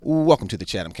Welcome to the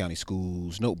Chatham County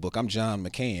Schools Notebook. I'm John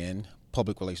McCann,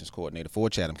 Public Relations Coordinator for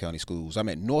Chatham County Schools. I'm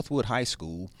at Northwood High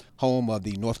School, home of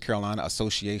the North Carolina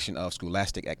Association of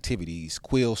Scholastic Activities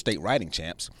Quill State Writing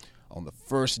Champs. On the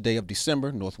first day of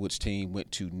December, Northwood's team went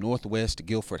to Northwest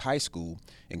Guilford High School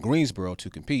in Greensboro to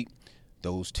compete.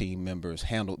 Those team members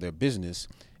handled their business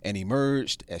and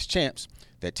emerged as champs.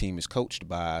 That team is coached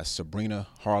by Sabrina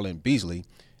Harlan Beasley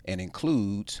and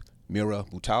includes Mira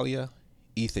Butalia,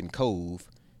 Ethan Cove,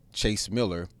 Chase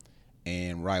Miller,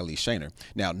 and Riley Shaner.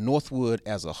 Now, Northwood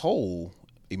as a whole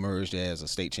emerged as a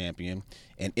state champion,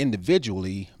 and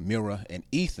individually, Mira and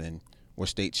Ethan were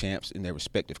state champs in their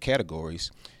respective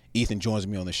categories. Ethan joins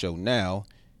me on the show now.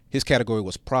 His category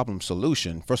was problem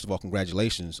solution. First of all,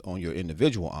 congratulations on your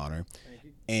individual honor. Thank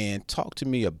you. And talk to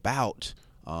me about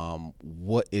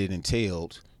what it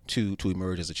entailed to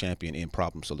emerge as a champion in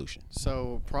problem solution.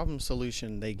 So problem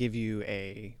solution, they give you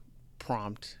a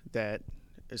prompt that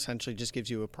essentially just gives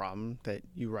you a problem that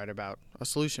you write about a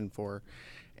solution for.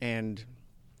 And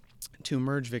to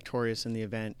emerge victorious in the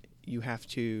event, you have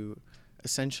to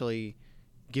essentially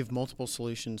give multiple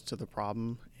solutions to the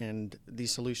problem, and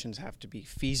these solutions have to be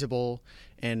feasible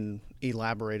and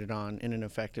elaborated on in an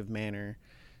effective manner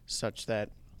such that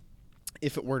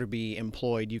if it were to be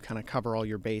employed, you kind of cover all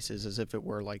your bases as if it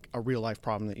were like a real life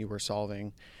problem that you were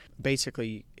solving.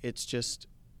 Basically, it's just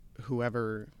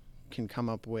whoever can come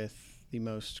up with the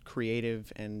most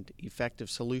creative and effective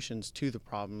solutions to the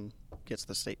problem gets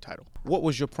the state title. What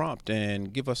was your prompt,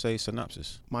 and give us a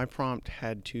synopsis? My prompt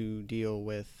had to deal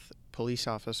with police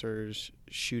officers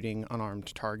shooting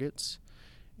unarmed targets,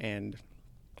 and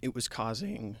it was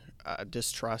causing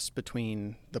distrust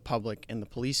between the public and the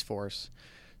police force.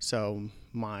 So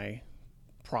my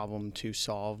problem to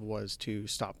solve was to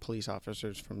stop police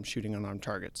officers from shooting unarmed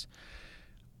targets.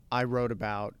 I wrote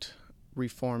about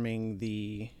reforming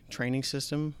the training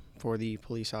system for the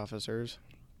police officers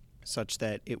such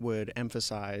that it would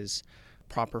emphasize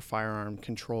proper firearm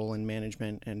control and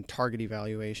management and target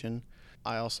evaluation.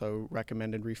 I also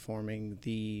recommended reforming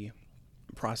the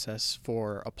process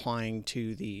for applying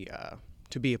to be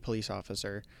a police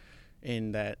officer,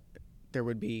 in that there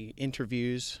would be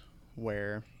interviews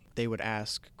where they would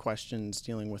ask questions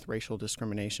dealing with racial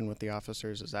discrimination with the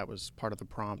officers, as that was part of the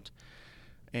prompt,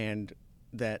 and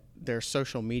that their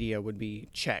social media would be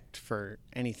checked for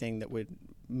anything that would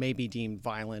maybe deemed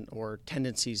violent or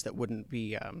tendencies that wouldn't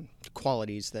be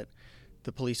qualities that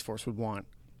the police force would want.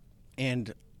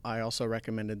 And I also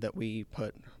recommended that we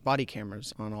put body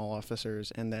cameras on all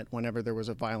officers, and that whenever there was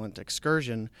a violent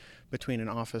excursion between an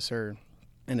officer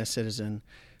and a citizen,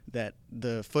 that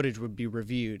the footage would be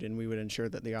reviewed and we would ensure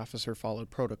that the officer followed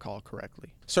protocol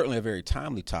correctly. Certainly a very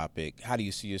timely topic. How do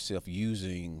you see yourself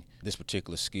using this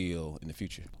particular skill in the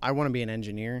future? I want to be an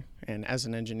engineer, and as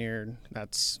an engineer,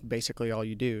 that's basically all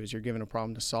you do is you're given a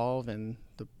problem to solve, and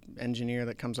the engineer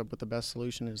that comes up with the best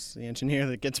solution is the engineer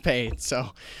that gets paid. So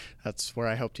that's where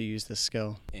I hope to use this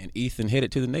skill. And Ethan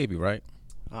headed to the Navy, right?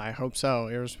 I hope so.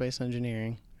 Aerospace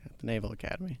engineering at the Naval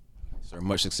Academy. Sir,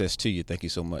 much success to you. Thank you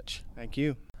so much. Thank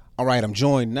you. All right, I'm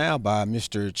joined now by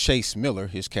Mr. Chase Miller.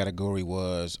 His category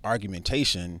was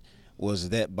argumentation. Was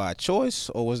that by choice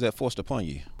or was that forced upon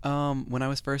you? When I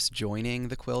was first joining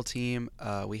the Quill team,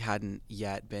 we hadn't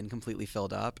yet been completely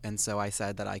filled up, and so I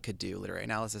said that I could do literary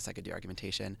analysis, I could do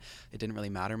argumentation. It didn't really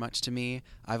matter much to me.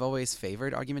 I've always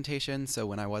favored argumentation, so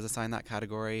when I was assigned that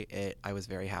category, I was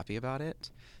very happy about it.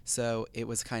 So it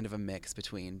was kind of a mix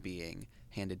between being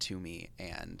handed to me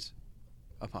and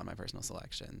upon my personal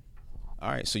selection. All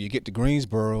right, so you get to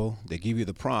Greensboro, they give you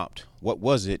the prompt. What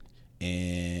was it,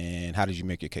 and how did you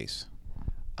make your case?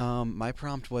 My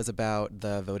prompt was about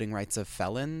the voting rights of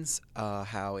felons,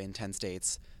 how in 10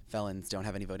 states felons don't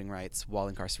have any voting rights while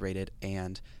incarcerated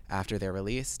and after they're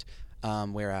released,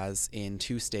 whereas in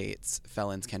 2 states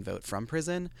felons can vote from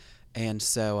prison. And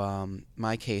so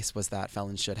my case was that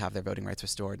felons should have their voting rights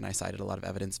restored, and I cited a lot of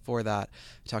evidence for that.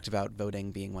 I talked about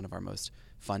voting being one of our most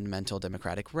fundamental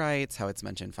democratic rights, how it's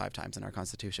mentioned 5 times in our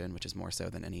Constitution, which is more so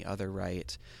than any other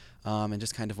right, and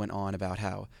just kind of went on about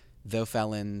how though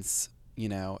felons,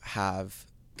 have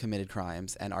committed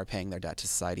crimes and are paying their debt to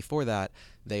society for that,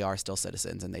 they are still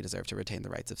citizens and they deserve to retain the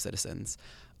rights of citizens.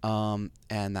 And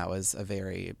that was a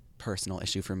very personal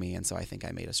issue for me, and so I think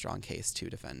I made a strong case to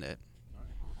defend it.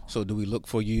 So do we look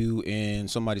for you in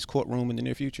somebody's courtroom in the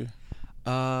near future?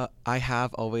 I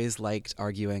have always liked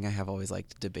arguing. I have always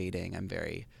liked debating. I'm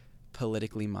very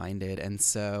politically minded, and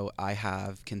so I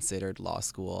have considered law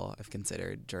school. I've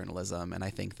considered journalism, and I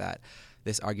think that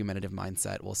this argumentative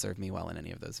mindset will serve me well in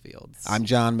any of those fields. I'm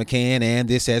John McCann, and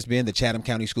this has been the Chatham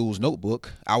County Schools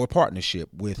Notebook, our partnership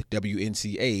with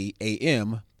WNCA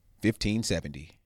AM 1570.